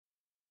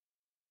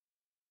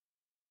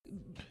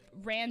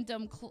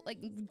random like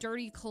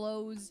dirty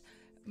clothes.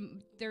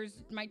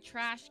 There's my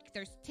trash.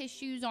 There's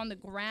tissues on the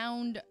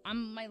ground.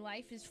 My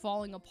life is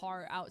falling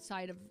apart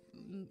outside of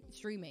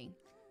streaming,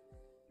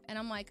 and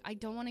I'm like, I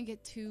don't want to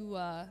get too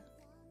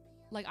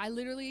like I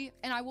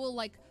will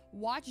like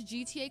watch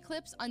GTA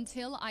clips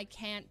until I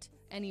can't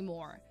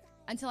anymore,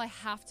 until I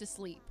have to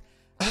sleep.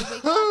 I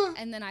wake up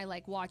and then I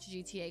like watch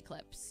GTA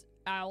clips.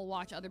 I'll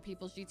watch other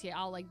people's GTA.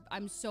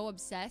 I'm so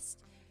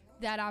obsessed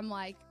that I'm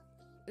like,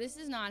 this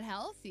is not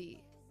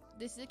healthy.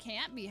 It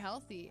can't be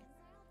healthy.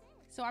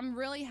 So I'm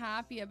really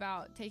happy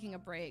about taking a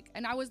break.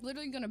 And I was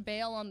literally gonna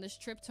bail on this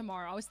trip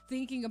tomorrow. I was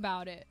thinking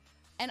about it,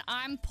 and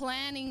I'm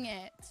planning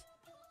it.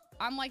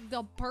 I'm like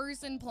the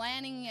person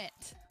planning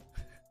it.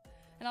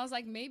 And I was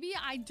like, maybe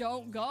I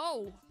don't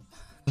go.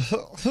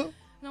 And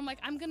I'm like,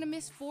 I'm gonna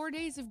miss 4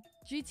 days of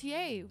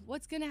GTA.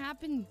 What's gonna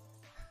happen?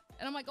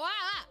 And I'm like,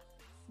 ah,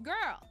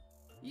 girl,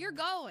 you're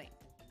going.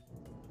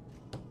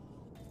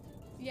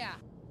 Yeah.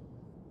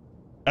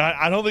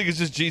 I don't think it's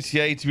just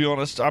GTA, to be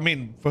honest. I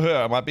mean, for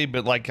her, it might be,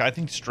 but like, I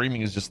think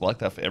streaming is just like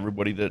that for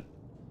everybody that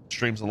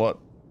streams a lot.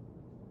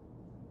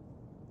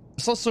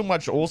 It's not so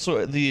much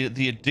also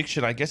the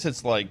addiction. I guess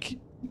it's like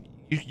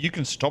you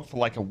can stop for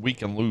like a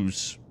week and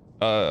lose,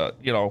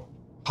 you know,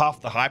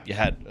 half the hype you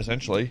had,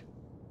 essentially.